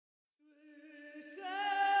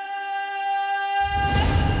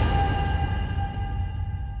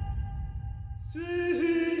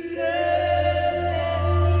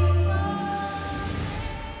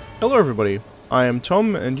Hello everybody, I am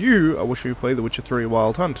Tom and you are watching me play The Witcher 3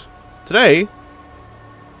 Wild Hunt. Today, I'm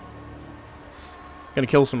gonna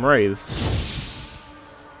kill some wraiths.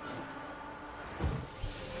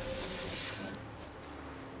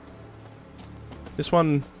 This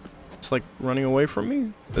one is like running away from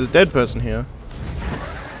me. There's a dead person here.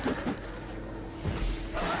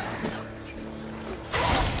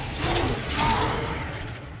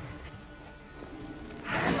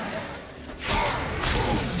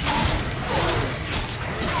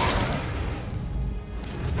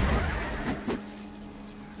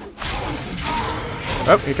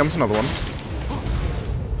 Oh, here comes another one.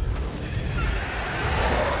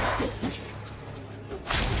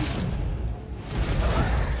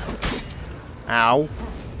 Ow.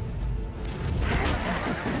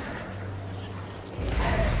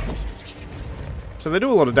 So they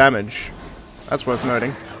do a lot of damage. That's worth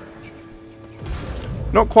noting.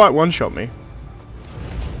 Not quite one-shot me.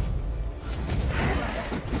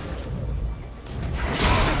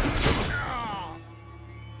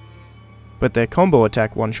 But their combo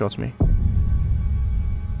attack one-shots me.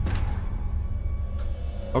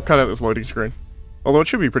 I'll cut out this loading screen. Although it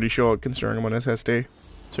should be pretty short considering I'm on SSD.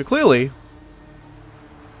 So clearly...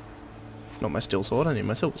 Not my steel sword, I need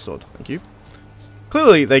my silver sword, thank you.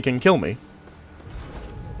 Clearly they can kill me.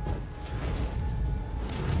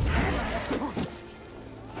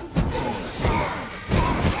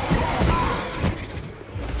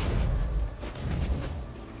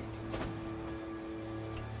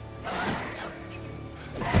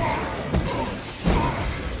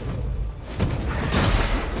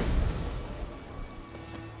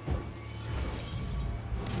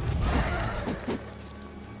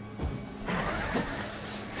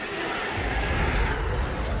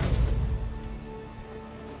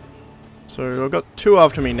 So I've got two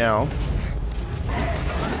after me now.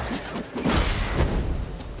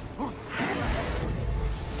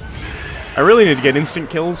 I really need to get instant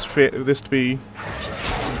kills for this to be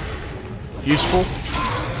useful.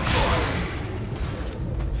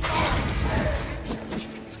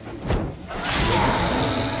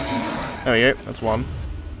 Oh yeah, that's one.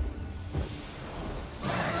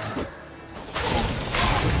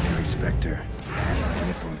 Ordinary spectre.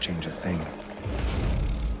 It won't change a thing.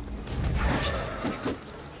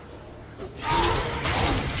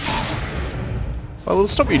 Well, it'll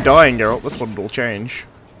stop you dying, Geralt. That's what it'll change.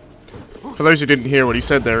 For those who didn't hear what he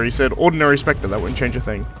said there, he said, ordinary spectre, that wouldn't change a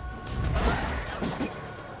thing.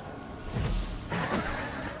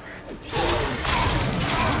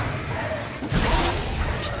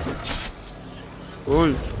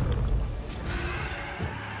 Ooh.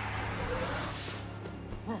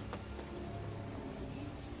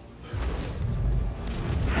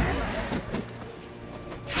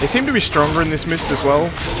 They seem to be stronger in this mist as well.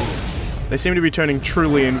 They seem to be turning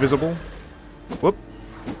truly invisible. Whoop.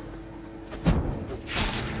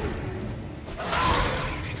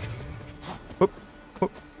 Whoop.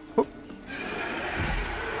 Whoop. Whoop.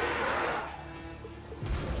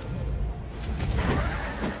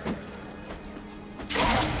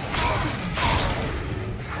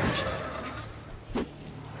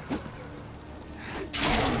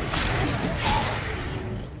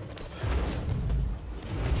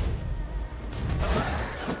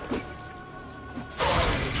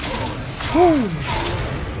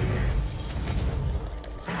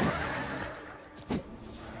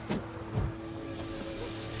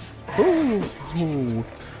 Ooh.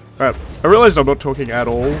 Alright, I realized I'm not talking at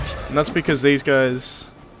all, and that's because these guys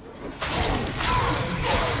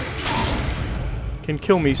can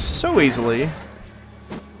kill me so easily.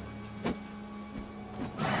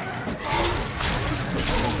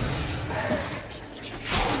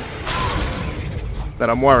 That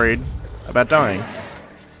I'm worried about dying.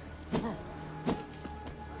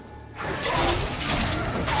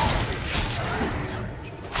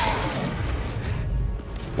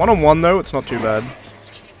 One-on-one though, it's not too bad.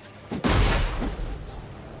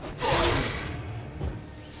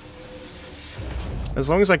 As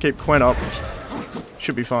long as I keep Quen up,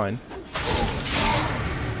 should be fine.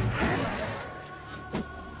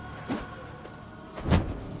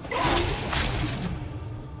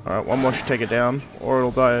 Alright, one more should take it down, or it'll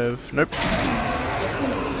die of... Nope.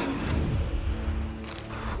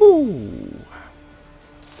 Whew.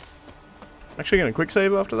 I'm actually gonna quick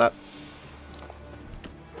save after that.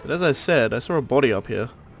 But as I said, I saw a body up here.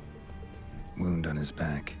 Wound on his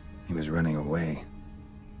back. He was running away.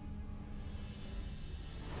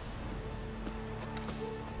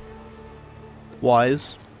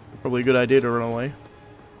 Wise. Probably a good idea to run away.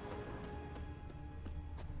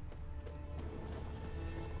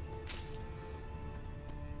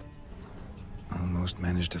 Almost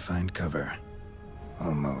managed to find cover.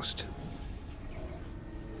 Almost.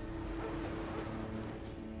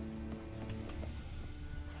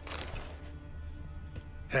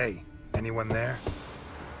 Hey, anyone there?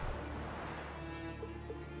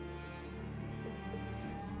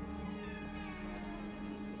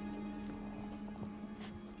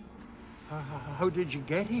 How did you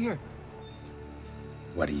get here?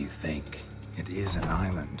 What do you think? It is an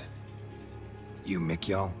island. You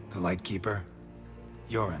Mikjal, the Lightkeeper?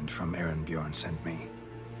 Jorund from Erenbjorn sent me.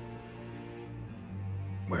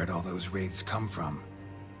 Where'd all those wraiths come from?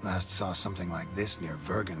 Last saw something like this near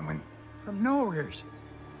Vergen when... From nowheres.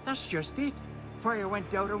 That's just it. Fire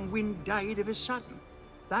went out and wind died of his sudden.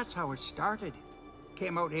 That's how it started.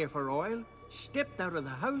 Came out here for oil, stepped out of the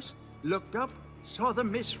house, looked up, saw the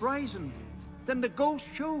mist rising. Then the ghost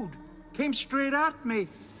showed, came straight at me.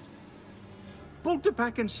 Bolted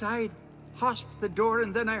back inside, hosped the door,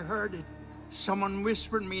 and then I heard it. Someone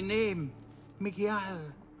whispered me name. Mikjal.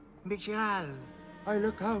 Mikjal. I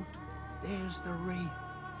look out. There's the wraith.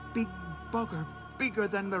 Big bugger, bigger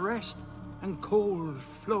than the rest, and cold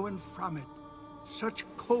flowing from it. Such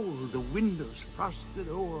cold the windows frosted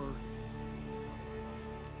o'er.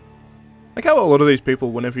 Like how a lot of these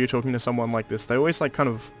people, whenever you're talking to someone like this, they always like kind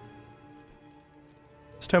of...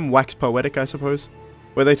 This term wax poetic, I suppose.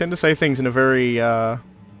 Where they tend to say things in a very,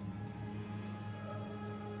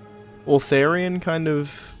 Arthurian kind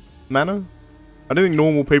of manner. I don't think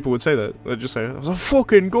normal people would say that. They'd just say, "It's a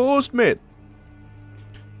fucking ghost, mate!"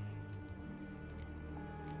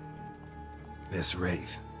 This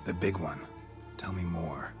wraith, the big one. Tell me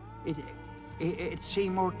more. It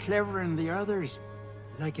seemed more clever than the others.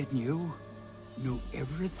 Like it knew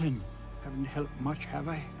everything. Haven't helped much, have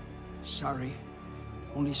I? Sorry.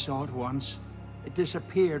 Only saw it once. It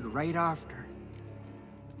disappeared right after.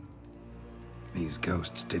 These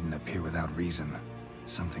ghosts didn't appear without reason.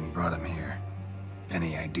 Something brought them here.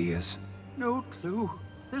 Any ideas? No clue.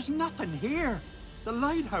 There's nothing here. The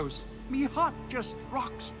lighthouse. Me hut just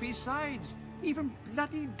rocks besides. Even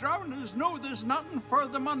bloody drowners know there's nothing for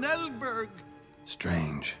them on Eldburg.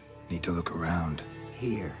 Strange. Need to look around.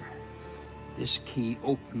 Here. This key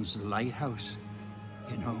opens the lighthouse.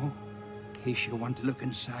 You know, in case you want to look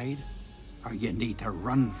inside, or you need to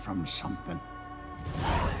run from something.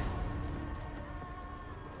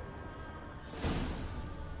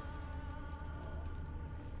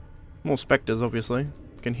 More spectres, obviously.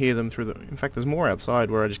 You can hear them through the... In fact, there's more outside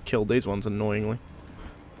where I just killed these ones annoyingly.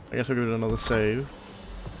 I guess I'll give it another save.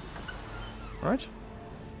 Right?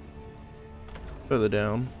 Further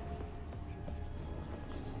down.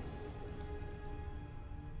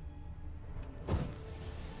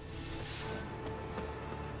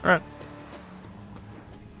 Alright.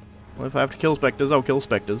 Well, if I have to kill spectres, I'll kill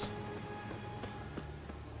spectres.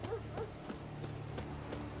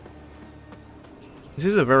 This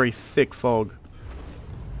is a very thick fog.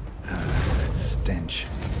 That stench.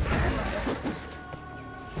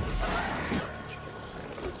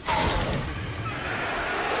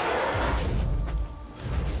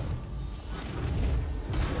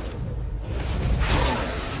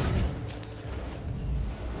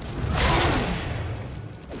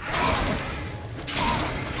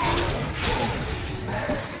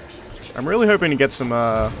 I'm really hoping to get some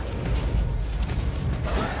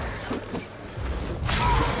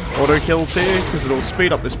auto kills here, because it'll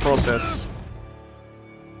speed up this process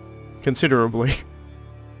considerably.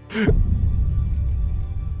 The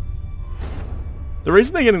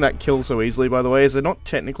reason they're getting that kill so easily, by the way, is they're not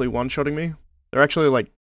technically one-shotting me. They're actually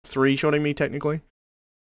like three-shotting me technically.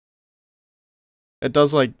 It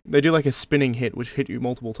does like, they do like a spinning hit which hit you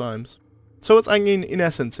multiple times. So it's, I mean, in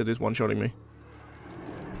essence it is one-shotting me.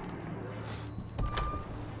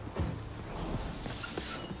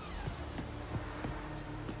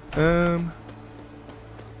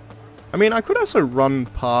 I mean, I could also run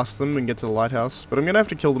past them and get to the lighthouse, but I'm gonna have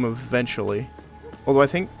to kill them eventually. Although I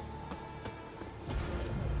think...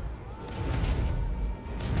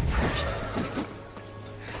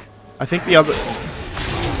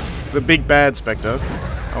 the big bad spectre,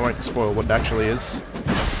 I won't spoil what it actually is.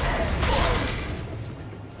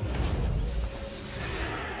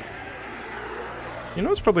 You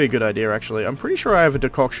know, it's probably a good idea, actually. I'm pretty sure I have a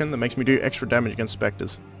decoction that makes me do extra damage against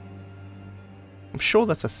spectres. I'm sure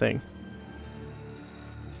that's a thing.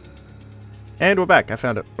 And we're back, I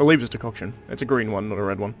found it. Reliever's decoction. It's a green one, not a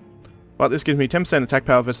red one. But this gives me 10% attack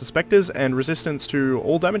power versus spectres and resistance to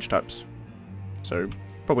all damage types. So,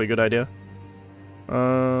 probably a good idea.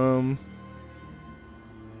 While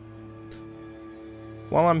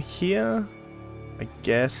I'm here, I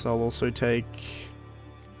guess I'll also take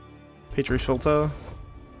Petrie's filter.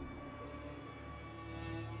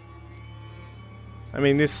 I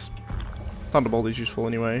mean, this Thunderbolt is useful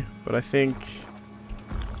anyway, but I think...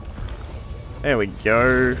 There we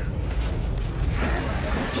go.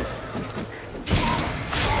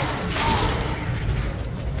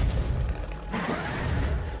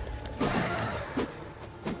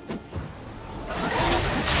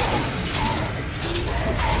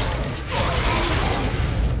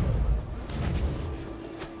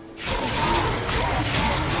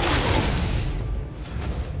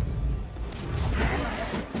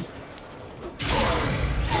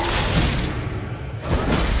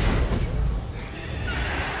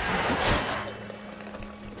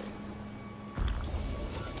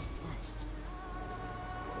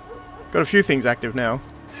 Got a few things active now.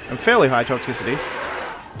 I'm fairly high toxicity.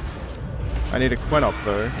 I need a Quen up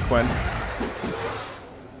though. Quen.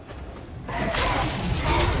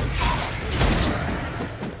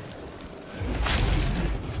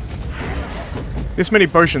 This many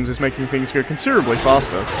potions is making things go considerably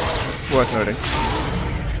faster. It's worth noting.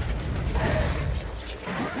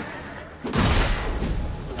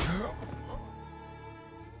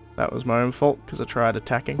 That was my own fault because I tried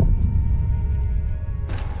attacking.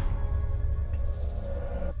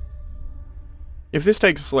 If this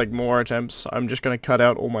takes, like, more attempts, I'm just gonna cut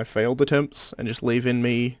out all my failed attempts and just leave in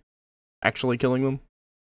me actually killing them.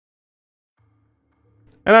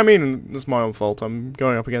 And I mean, it's my own fault. I'm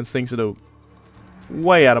going up against things that are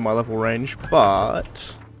way out of my level range,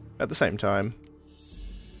 but at the same time,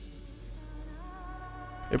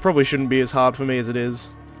 it probably shouldn't be as hard for me as it is.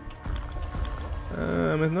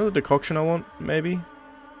 Another decoction I want, maybe?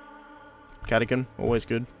 Catechin, always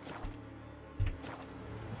good.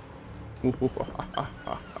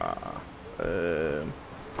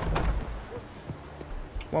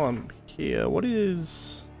 While I'm here, what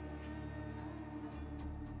is...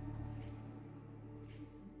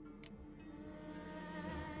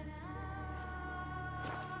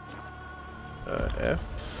 F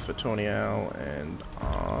for Tawny Owl and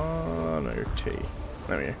R... no, T.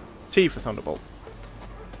 There we go. T for Thunderbolt.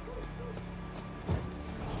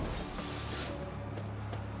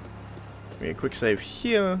 Give me a quick save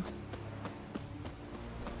here.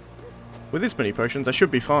 With this many potions, I should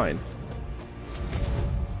be fine.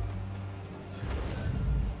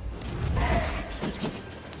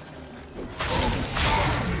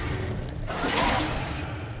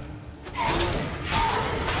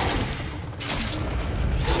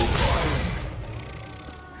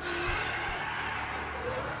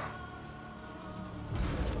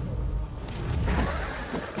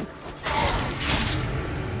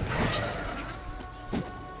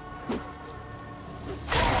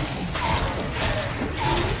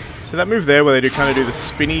 So that move there where they kind of do the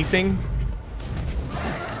spinny thing.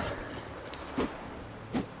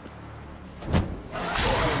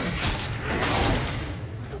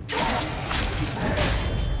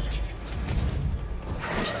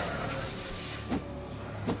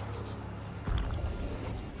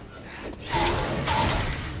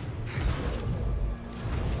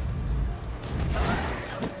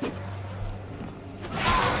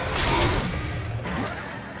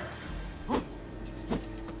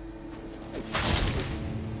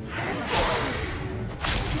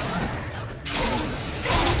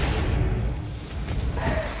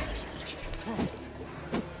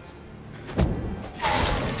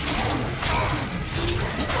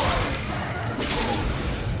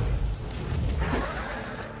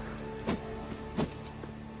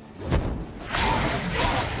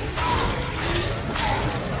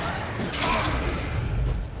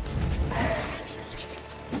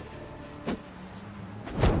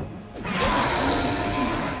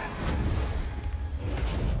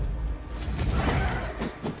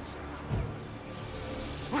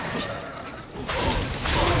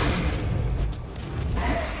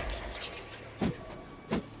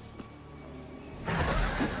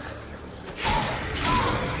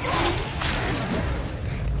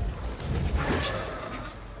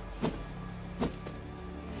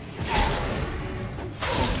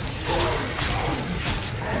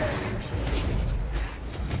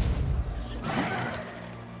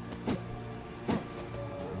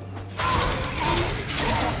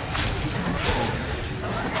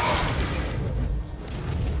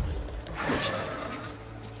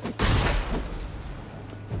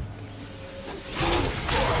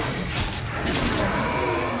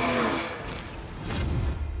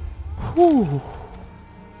 Whew.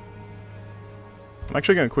 I'm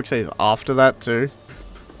actually going to quick save after that too.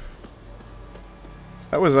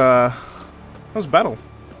 That was a battle.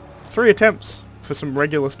 3 attempts for some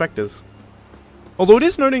regular specters. Although it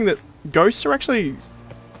is noting that ghosts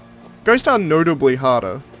are notably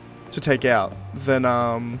harder to take out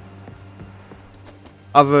than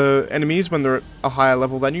other enemies when they're at a higher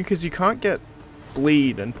level than you, because you can't get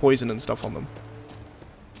bleed and poison and stuff on them.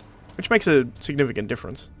 Which makes a significant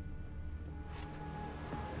difference.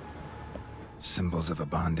 Symbols of a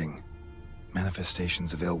bonding.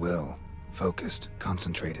 Manifestations of ill will. Focused,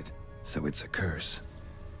 concentrated. So it's a curse.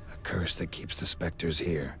 A curse that keeps the specters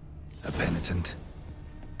here. A penitent.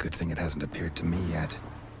 Good thing it hasn't appeared to me yet.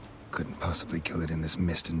 Couldn't possibly kill it in this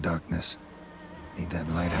mist and darkness. Need that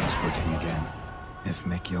lighthouse working again. If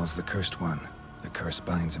Mikyol's the cursed one, the curse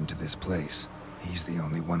binds him to this place. He's the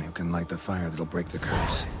only one who can light the fire that'll break the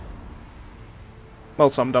curse. Well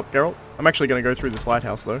summed up, Geralt. I'm actually going to go through this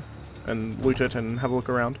lighthouse though, and loot it and have a look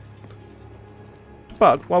around.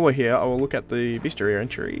 But while we're here, I will look at the bestiary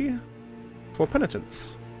entry for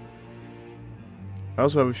penitents. I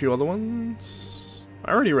also have a few other ones.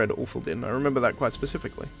 I already read Ulfaldin, I remember that quite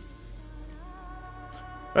specifically.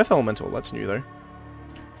 Earth Elemental, that's new though.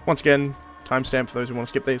 Once again, timestamp for those who want to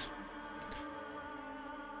skip these.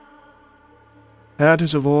 How to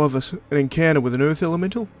survive an encounter with an Earth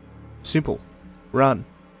Elemental? Simple. Run.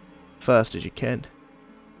 Fast as you can.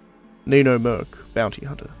 Nino Merc, Bounty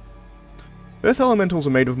Hunter. Earth Elementals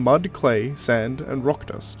are made of mud, clay, sand, and rock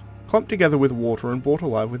dust, clumped together with water and brought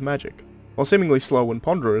alive with magic. While seemingly slow and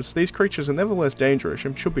ponderous, these creatures are nevertheless dangerous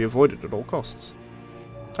and should be avoided at all costs.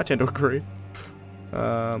 I tend to agree.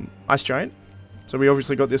 Ice Giant. So we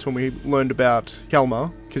obviously got this when we learned about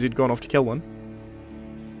Kalmar, because he'd gone off to kill one.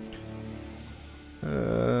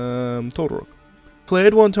 Todorok.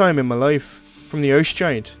 Played one time in my life, from the Ice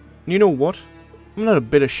Giant. And you know what? I'm not a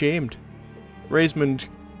bit ashamed. Raismond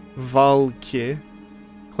Valkyr,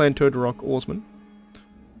 Clan Todorok Oarsman.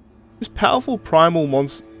 This powerful primeval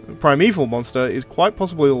monster is quite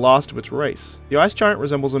possibly the last of its race. The Ice Giant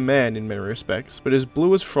resembles a man in many respects, but is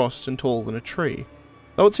blue as frost and taller than a tree.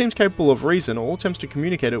 Though it seems capable of reason, all attempts to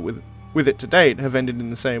communicate it with it to date have ended in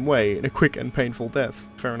the same way, in a quick and painful death.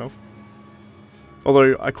 Fair enough.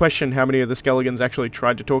 Although, I question how many of the Skelegans actually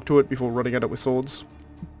tried to talk to it before running at it with swords.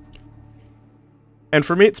 And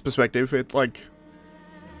from its perspective,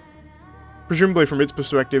 presumably from its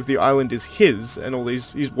perspective, the island is his, and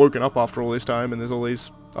he's woken up after all this time, and there's all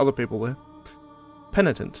these other people there.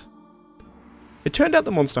 Penitent. It turned out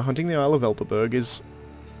the monster hunting the Isle of Eldburg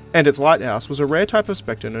and its lighthouse was a rare type of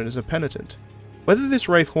spectre known as a penitent. Wherever this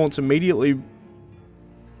wraith haunts immediately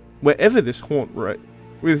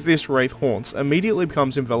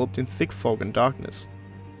becomes enveloped in thick fog and darkness,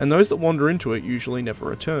 and those that wander into it usually never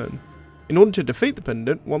return. In order to defeat the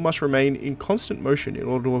penitent, one must remain in constant motion in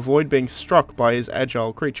order to avoid being struck by his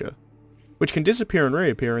agile creature, which can disappear and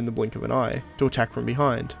reappear in the blink of an eye, to attack from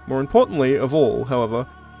behind. More importantly of all, however,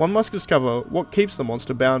 one must discover what keeps the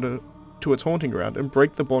monster bound to its haunting ground and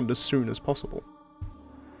break the bond as soon as possible.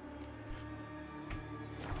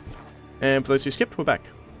 And for those who skipped, we're back.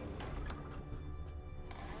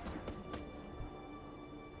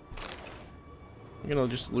 I'm gonna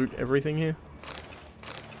just loot everything here.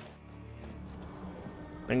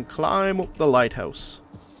 And climb up the lighthouse.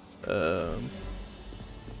 No,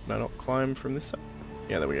 not climb from this side.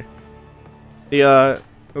 Yeah, there we go.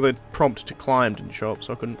 The prompt to climb didn't show up,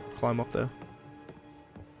 so I couldn't climb up there.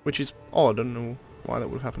 Which is odd, I don't know why that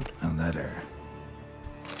would have happened. A letter.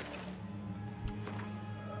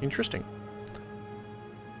 Interesting.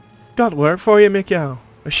 Got work for you, Mikyol.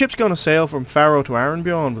 A ship's gonna sail from Faro to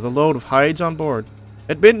Arenbjorn with a load of hides on board.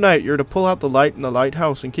 At midnight, you're to pull out the light in the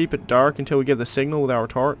lighthouse and keep it dark until we give the signal with our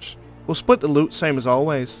torch. We'll split the loot same as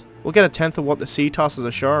always. We'll get a tenth of what the sea tosses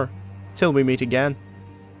ashore, till we meet again.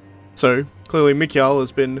 So, clearly Mikyol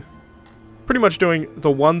has been pretty much doing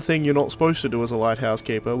the one thing you're not supposed to do as a lighthouse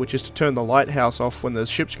keeper, which is to turn the lighthouse off when there's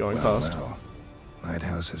ships going past. Well,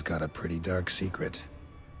 lighthouse has got a pretty dark secret.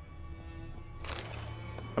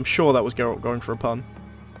 I'm sure that was Geralt going for a pun.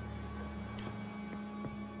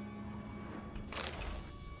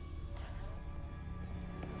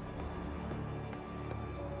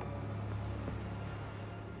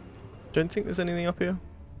 Don't think there's anything up here.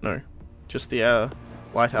 No, just the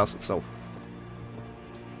lighthouse itself.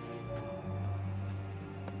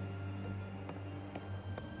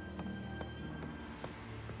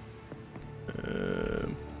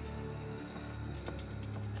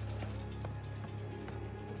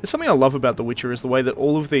 There's something I love about The Witcher is the way that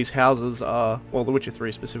all of these houses are, well, The Witcher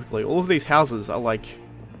 3 specifically, all of these houses are like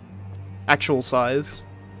actual size.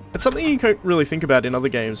 It's something you can't really think about in other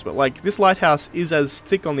games, but like this lighthouse is as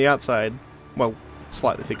thick on the outside, well,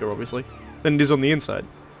 slightly thicker obviously, than it is on the inside.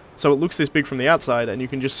 So it looks this big from the outside and you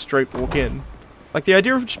can just straight walk in. Like the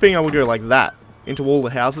idea of just being able to go like that into all the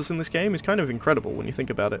houses in this game is kind of incredible when you think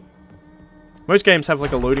about it. Most games have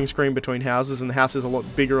like a loading screen between houses, and the house is a lot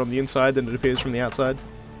bigger on the inside than it appears from the outside.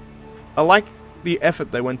 I like the effort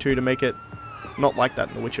they went to make it not like that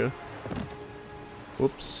in The Witcher.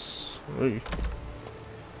 Whoops. Ooh.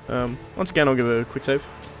 Once again, I'll give it a quick save.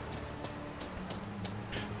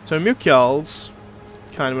 So Mukjal's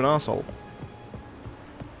kind of an asshole.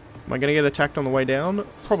 Am I going to get attacked on the way down?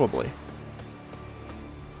 Probably.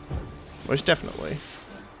 Most definitely.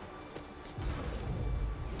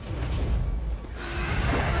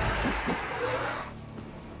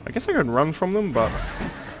 I guess I could run from them, but...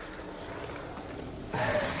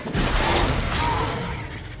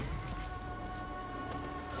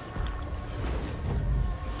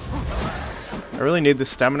 I really need this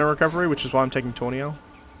stamina recovery, which is why I'm taking Torniel.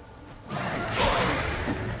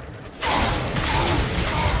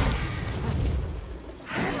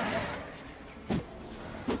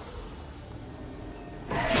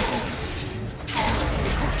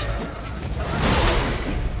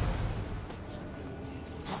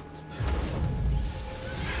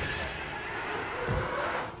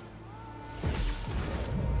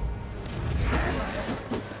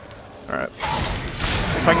 Alright.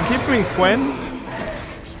 If I can keep him in Quen...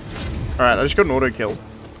 Alright, I just got an auto kill.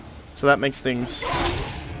 So that makes things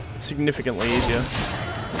significantly easier.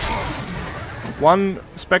 One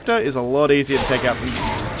spectre is a lot easier to take out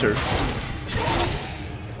than two.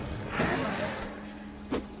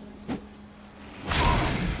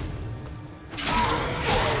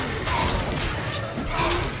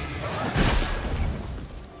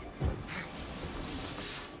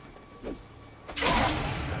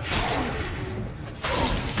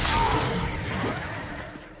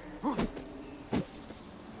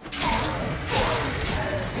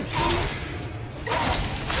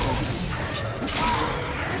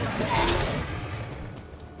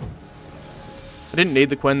 I didn't need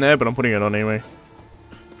the Quen there, but I'm putting it on anyway.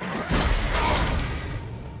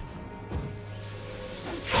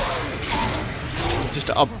 Just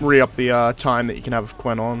to re-up the time that you can have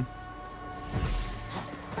Quen on.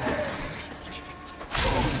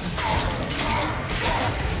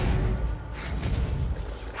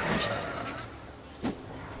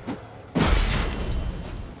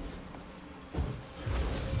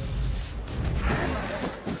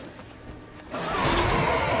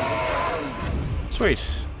 Sweet.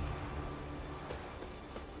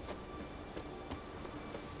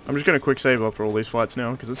 I'm just going to quick save after all these fights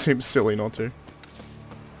now, because it seems silly not to.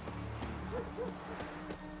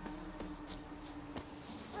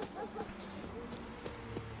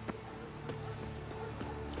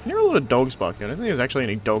 I can hear a lot of dogs barking. I don't think there's actually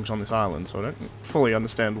any dogs on this island, so I don't fully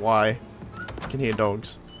understand why I can hear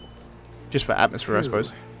dogs. Just for atmosphere, I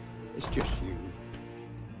suppose. It's just you.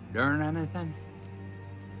 Learn anything?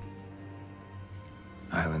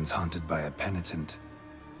 Island's haunted by a penitent.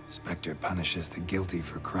 Spectre punishes the guilty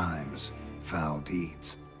for crimes, foul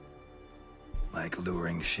deeds. Like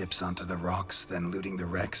luring ships onto the rocks, then looting the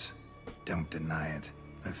wrecks. Don't deny it.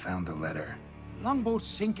 I found the letter. Longboats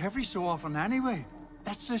sink every so often anyway.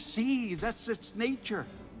 That's the sea, that's its nature.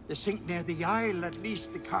 They sink near the isle, at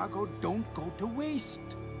least the cargo don't go to waste.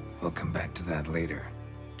 We'll come back to that later.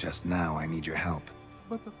 Just now, I need your help.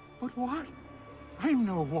 But what? I'm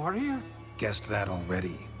no warrior. Guessed that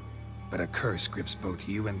already. But a curse grips both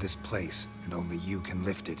you and this place, and only you can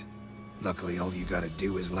lift it. Luckily, all you gotta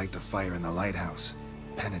do is light the fire in the lighthouse.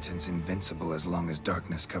 Penitent's invincible as long as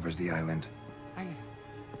darkness covers the island.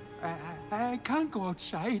 I can't go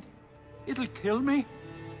outside. It'll kill me.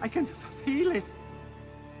 I can feel it.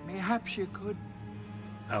 Mayhaps you could.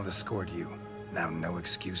 I'll escort you. Now, no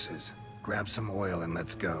excuses. Grab some oil and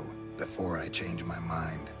let's go, before I change my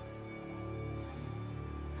mind.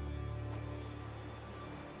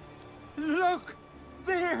 Look!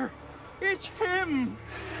 There! It's him!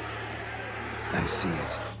 I see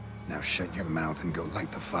it. Now shut your mouth and go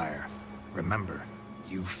light the fire. Remember,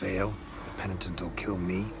 you fail, the penitent will kill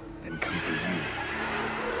me, then come for you.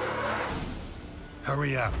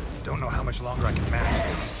 Hurry up. Don't know how much longer I can manage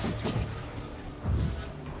this.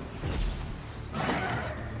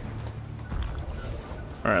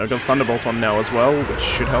 Alright, I've got Thunderbolt on now as well, which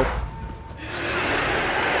should help.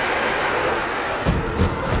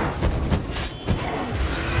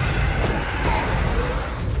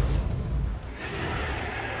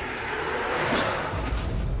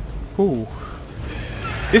 Ooh.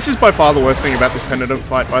 This is by far the worst thing about this Penitent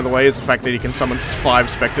fight, by the way, is the fact that he can summon 5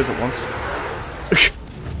 specters at once.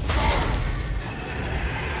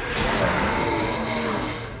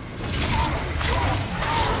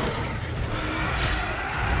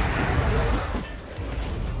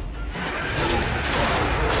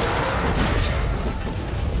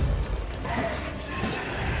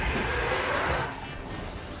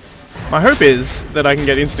 My hope is that I can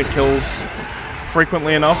get instant kills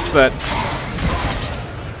frequently enough that...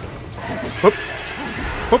 Whoop.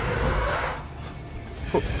 Whoop.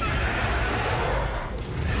 Whoop.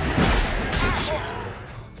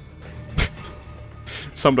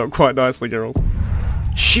 Summed up quite nicely, Geralt.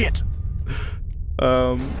 Shit!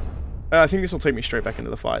 I think this will take me straight back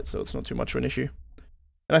into the fight, so it's not too much of an issue.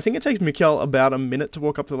 And I think it takes Mikhail about a minute to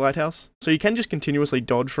walk up to the lighthouse, so you can just continuously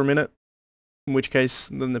dodge for a minute, in which case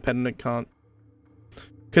then the penitent can't.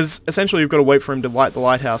 Because essentially you've got to wait for him to light the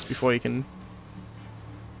lighthouse before you can...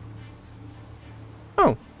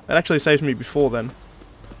 Oh, that actually saves me before then.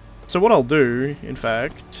 So what I'll do, in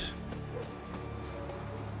fact...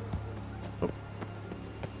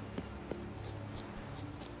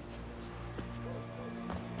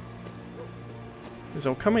 is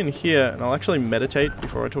I'll come in here and I'll actually meditate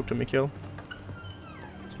before I talk to Mikhail.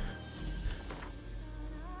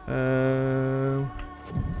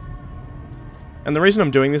 And the reason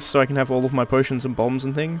I'm doing this is so I can have all of my potions and bombs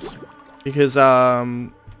and things. Because,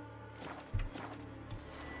 Moondust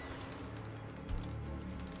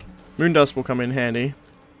will come in handy.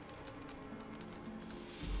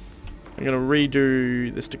 I'm gonna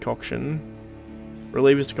redo this decoction.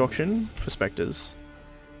 Reliever's decoction for spectres.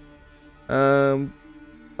 I'll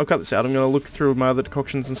cut this out. I'm going to look through my other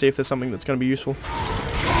decoctions and see if there's something that's going to be useful.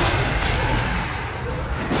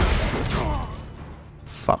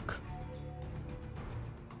 Fuck.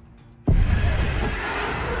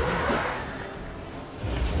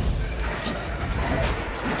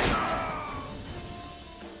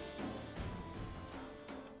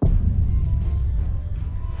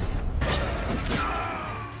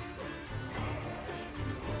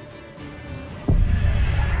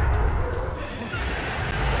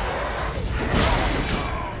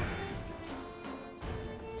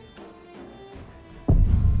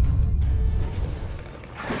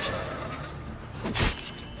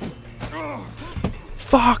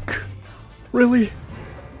 Fuck! Really?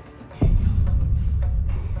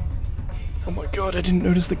 Oh my god, I didn't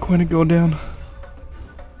notice the coin had gone down.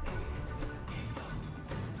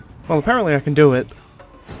 Well, apparently I can do it.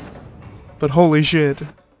 But holy shit.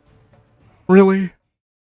 Really?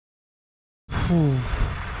 Whew.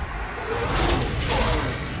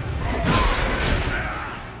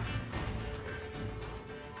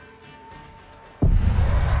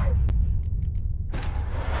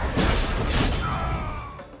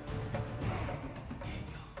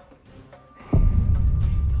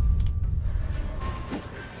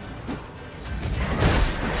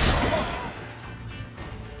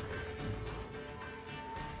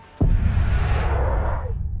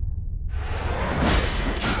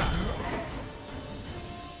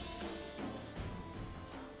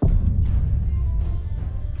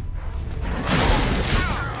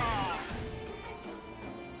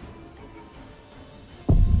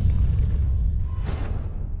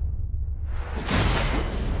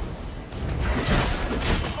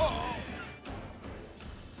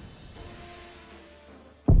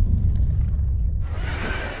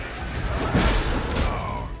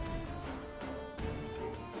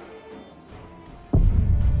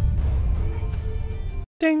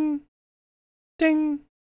 Ding, ding,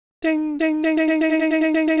 ding, ding, ding, ding, ding,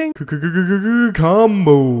 ding, ding, ding, ding.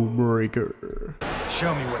 Combo breaker.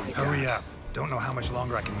 Show me what you got. Hurry up. Don't know how much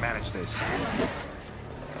longer I can manage this.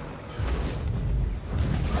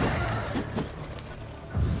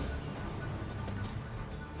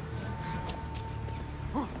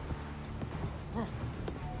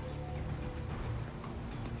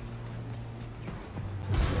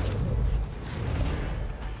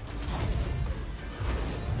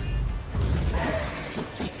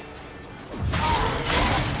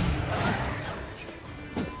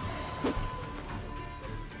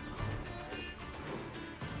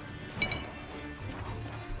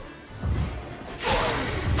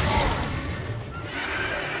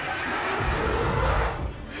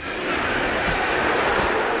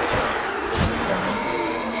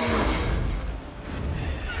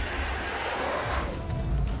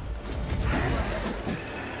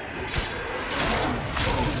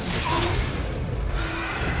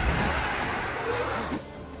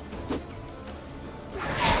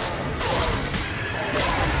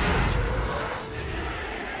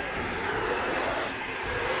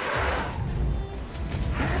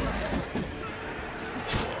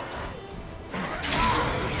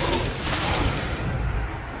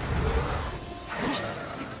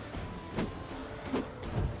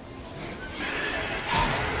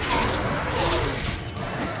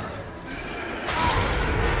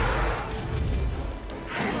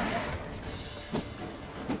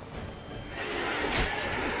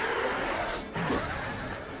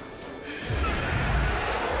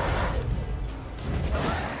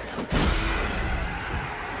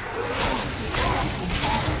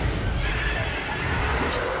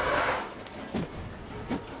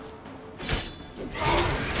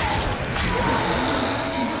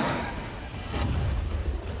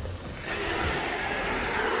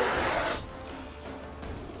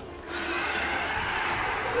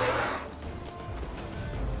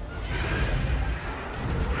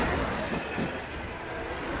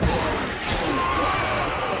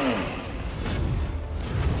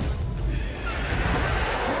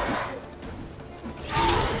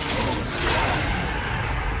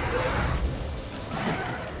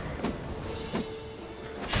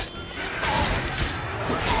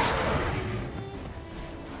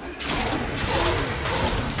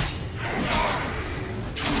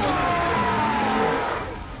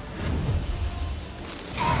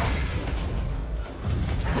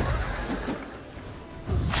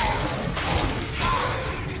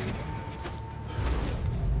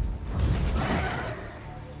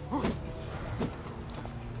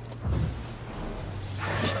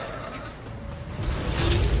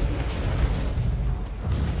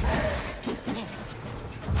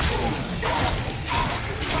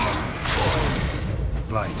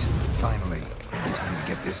 Light, finally. Time to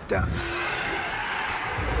get this done.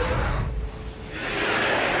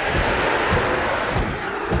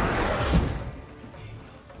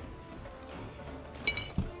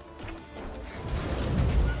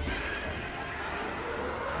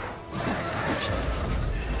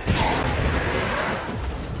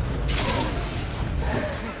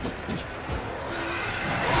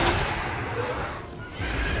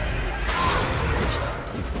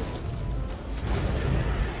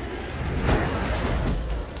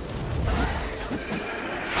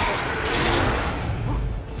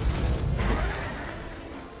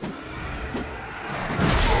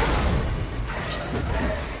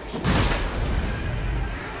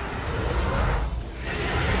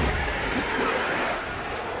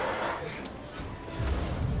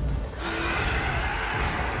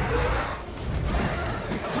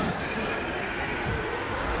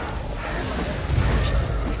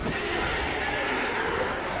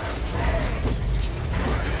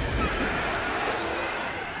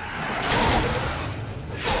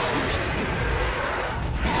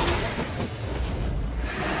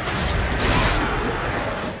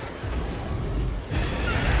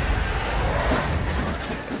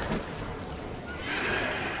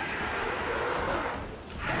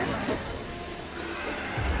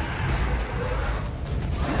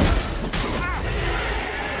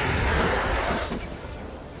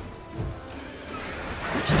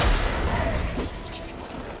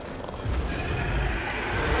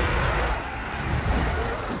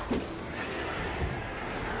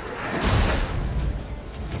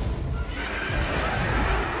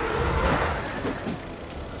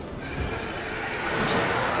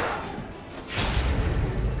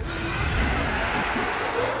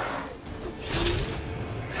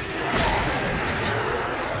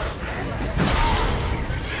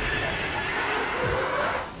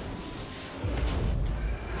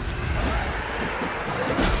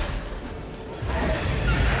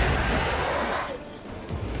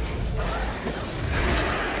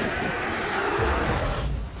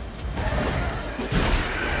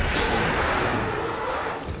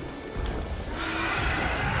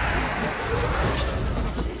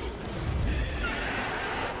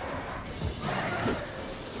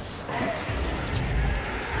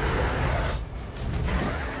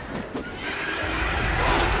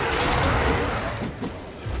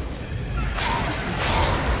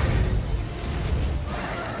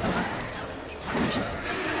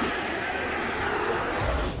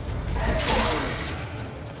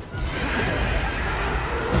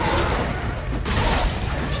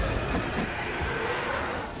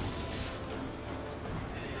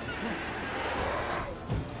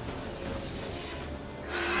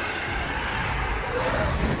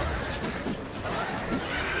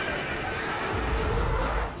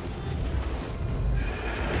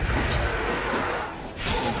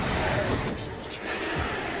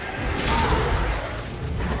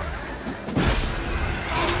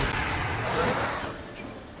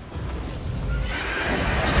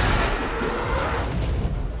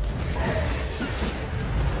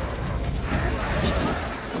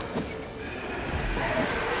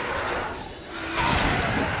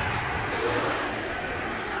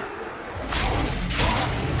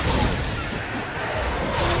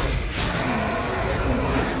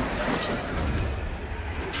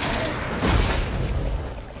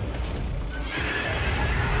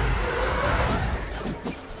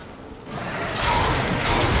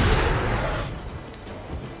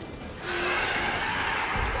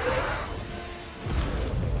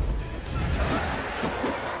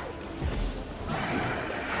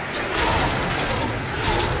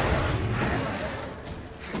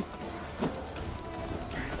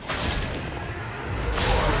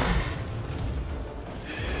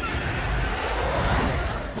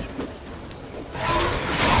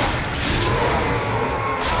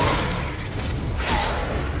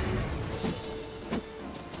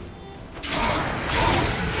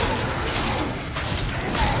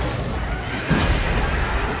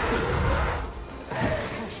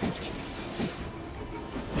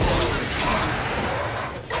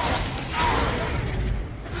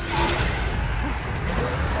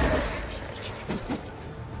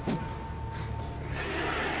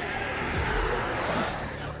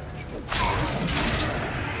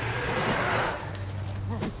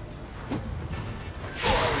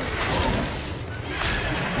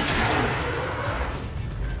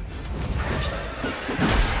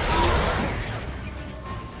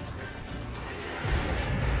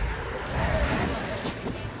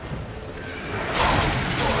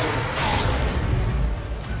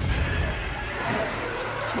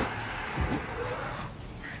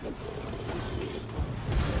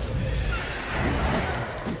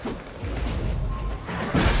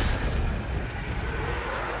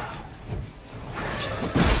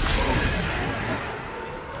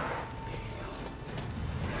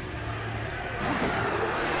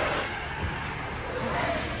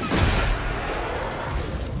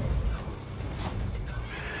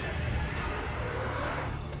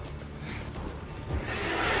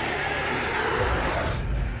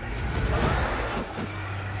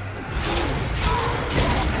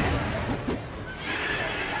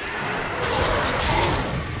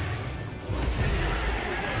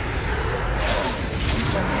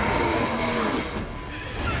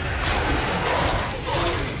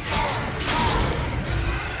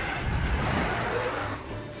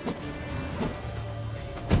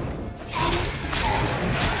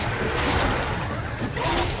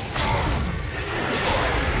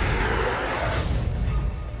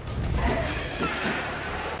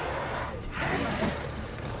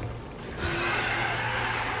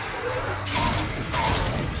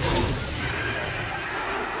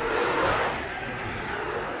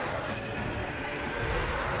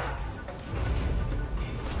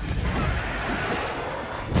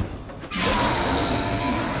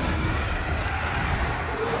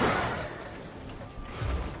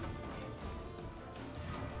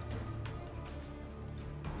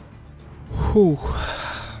 Whew.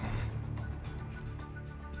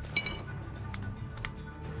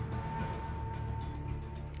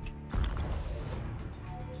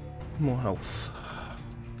 More health.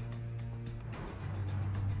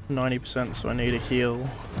 90%, so I need a heal.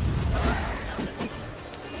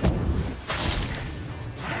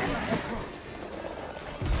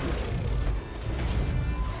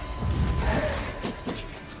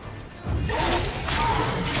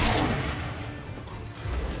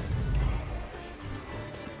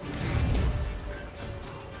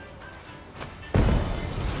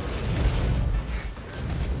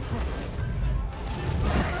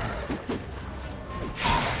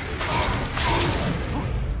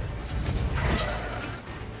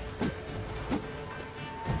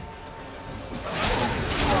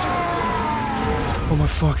 Oh my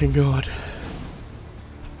fucking god.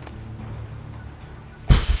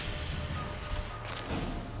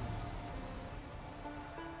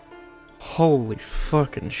 Holy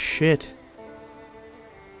fucking shit.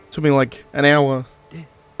 Took me like an hour.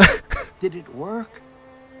 Did it work?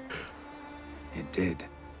 It did,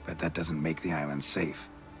 but that doesn't make the island safe.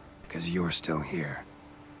 Because you're still here.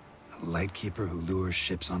 A lightkeeper who lures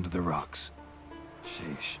ships onto the rocks.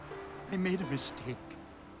 Sheesh. I made a mistake.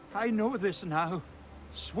 I know this now.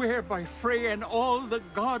 Swear by Frey and all the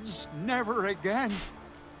gods, never again.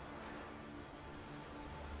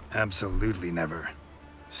 Absolutely never.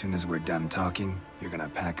 Soon as we're done talking, you're gonna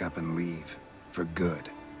pack up and leave. For good.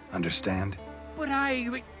 Understand? But I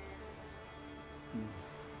understand.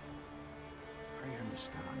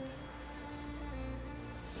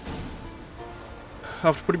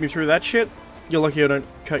 After putting me through that shit, you're lucky I don't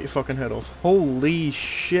cut your fucking head off. Holy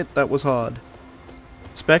shit, that was hard.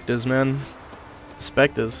 Spectres, man.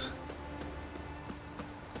 Spectres.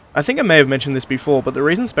 I think I may have mentioned this before, but the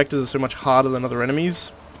reason Spectres are so much harder than other enemies,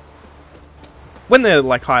 when they're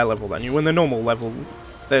like higher level than you, when they're normal level,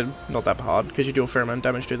 they're not that hard, because you do a fair amount of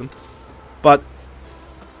damage to them. But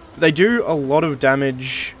they do a lot of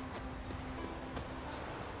damage,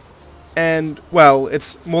 and, well,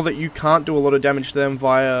 it's more that you can't do a lot of damage to them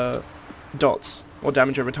via dots, or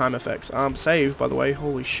damage over time effects. Save, by the way,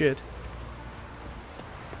 holy shit.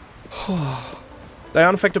 They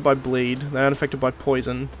aren't affected by bleed, they aren't affected by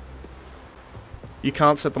poison. You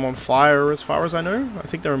can't set them on fire as far as I know. I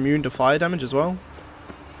think they're immune to fire damage as well.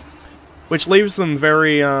 Which leaves them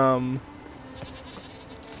very,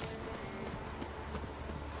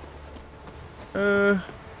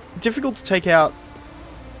 difficult to take out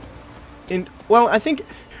in... Well, I think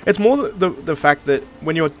it's more the fact that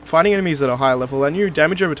when you're fighting enemies at a higher level, and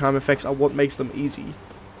damage over time effects are what makes them easy.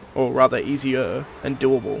 Or rather, easier and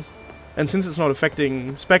doable. And since it's not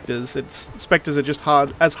affecting spectres, spectres are just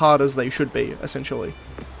as hard as they should be, essentially.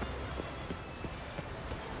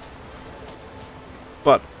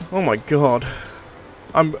 But, oh my god.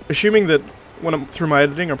 I'm assuming that when I'm through my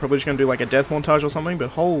editing, I'm probably just going to do like a death montage or something, but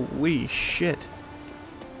holy shit.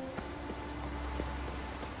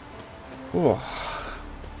 Oh.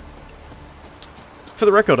 For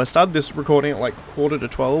the record, I started this recording at like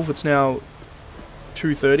 11:45. It's now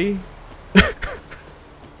 2:30.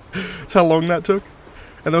 That's how long that took.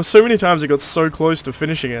 And there were so many times I got so close to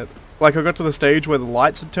finishing it. Like I got to the stage where the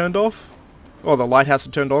lights had turned off. Or the lighthouse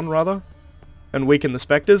had turned on, rather. And weakened the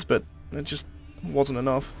spectres, but it just wasn't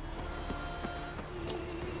enough.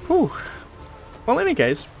 Whew. Well, in any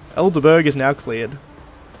case, Eldburg is now cleared.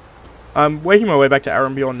 I'm making my way back to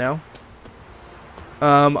Aram Beyond now.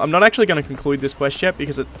 I'm not actually going to conclude this quest yet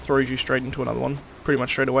because it throws you straight into another one. Pretty much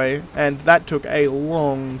straight away. And that took a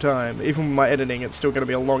long time. Even with my editing, it's still going to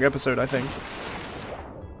be a long episode, I think.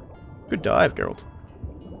 Good dive, Geralt.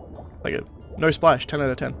 Like it. No splash. 10 out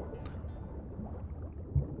of 10.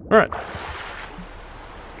 Alright.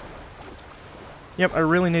 Yep, I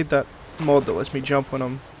really need that mod that lets me jump when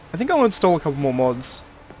I'm... I think I'll install a couple more mods.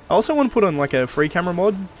 I also want to put on like a free camera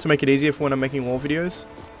mod to make it easier for when I'm making lore videos.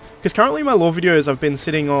 Because currently my lore videos I've been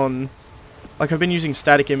sitting on... Like I've been using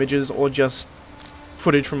static images or just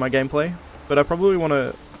footage from my gameplay. But I probably want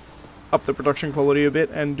to up the production quality a bit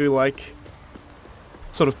and do like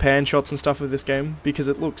sort of pan shots and stuff of this game. Because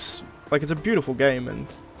it looks like it's a beautiful game, and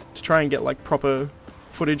to try and get like proper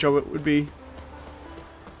footage of it would be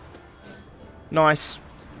nice.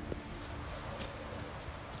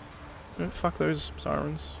 Oh, fuck those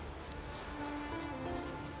sirens.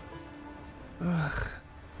 Ugh.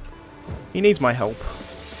 He needs my help.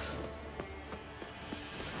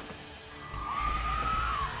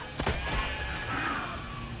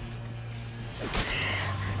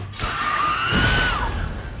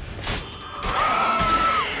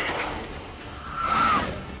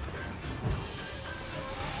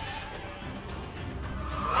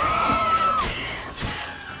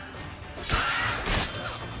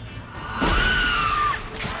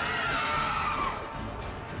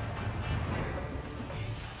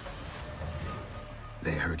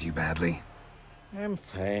 hurt you badly? I'm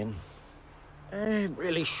fine. I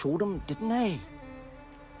really showed him, didn't I?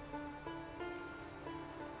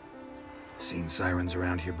 Seen sirens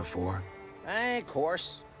around here before? Aye, of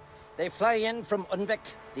course. They fly in from Unvik,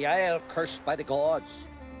 the isle cursed by the gods.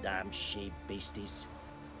 Damn she beasties.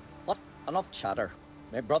 But enough chatter.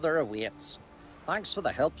 My brother awaits. Thanks for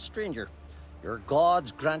the help, stranger. Your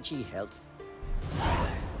gods grant ye health.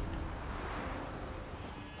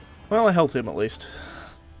 Well, I helped him at least.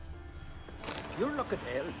 You're looking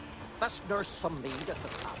ill. Best nurse some mead at the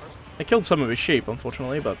tavern. I killed some of his sheep,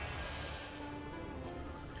 unfortunately, but...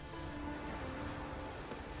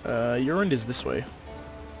 your end is this way.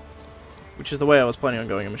 Which is the way I was planning on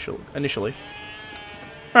going initially.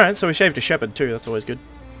 Alright, so we shaved a shepherd too, that's always good.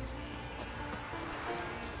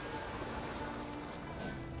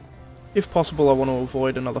 If possible, I want to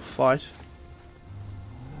avoid another fight.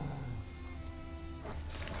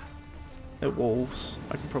 They're wolves.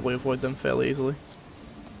 I can probably avoid them fairly easily.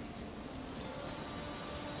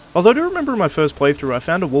 Although I do remember in my first playthrough I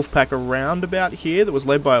found a wolf pack around about here that was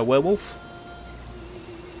led by a werewolf.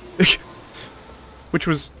 Which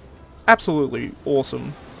was absolutely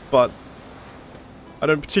awesome, but I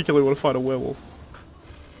don't particularly want to fight a werewolf.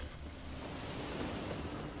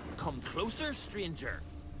 Come closer, stranger.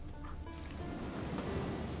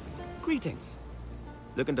 Greetings.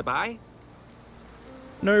 Looking to buy?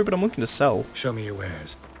 No, but I'm looking to sell. Show me your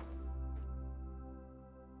wares.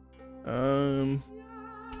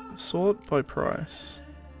 Sort by price.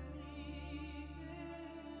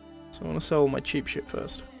 So I want to sell my cheap shit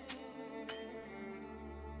first.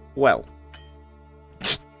 Well.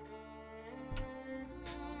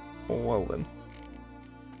 Well then.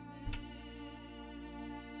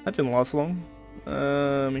 That didn't last long.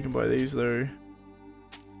 We can buy these though.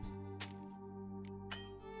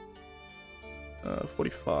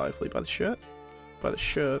 45. Will you buy the shirt? Buy the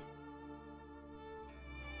shirt.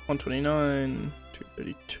 129.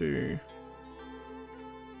 232.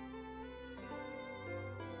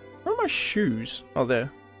 Where are my shoes? Oh,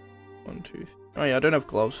 there. 1, 2, 3. Oh yeah, I don't have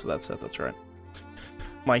gloves for that set, that's right.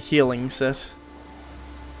 My healing set.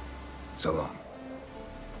 So long.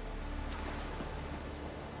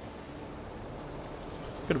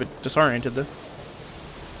 Got a bit disoriented there.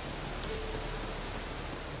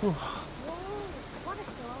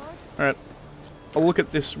 Alright. I'll look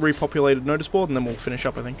at this repopulated notice board and then we'll finish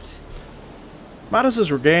up, I think. Mattis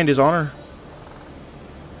has regained his honor.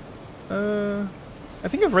 I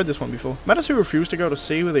think I've read this one before. Mattis, who refused to go to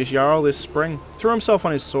sea with his Jarl this spring, threw himself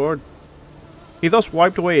on his sword. He thus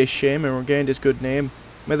wiped away his shame and regained his good name.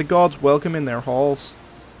 May the gods welcome in their halls.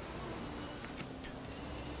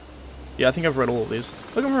 Yeah, I think I've read all of these.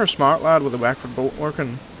 Looking for a smart lad with a whack for boat work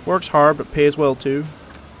and works hard but pays well too.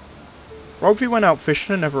 Rogvi went out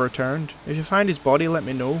fishing and never returned. If you find his body, let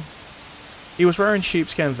me know. He was wearing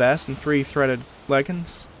sheepskin vest and 3-threaded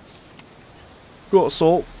leggings. Got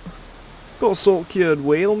salt cured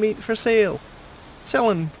whale meat for sale.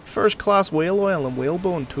 Selling first class whale oil and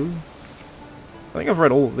whalebone too. I think I've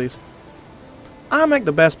read all of these. I make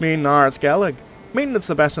the best meat in Ars Gaelig. Meaning it's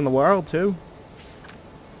the best in the world too.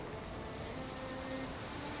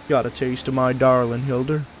 Got a taste of my darling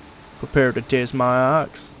Hilder. Prepare to taste my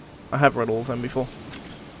axe. I have read all of them before.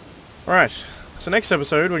 Alright, so next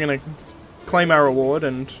episode we're going to claim our reward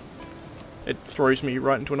and it throws me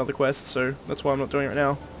right into another quest, so that's why I'm not doing it right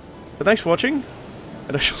now. But thanks for watching,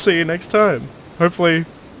 and I shall see you next time. Hopefully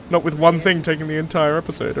not with one thing taking the entire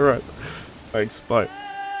episode. Alright, thanks, bye.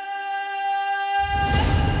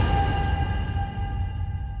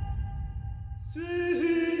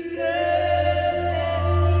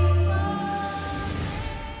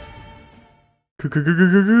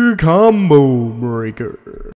 Combo breaker.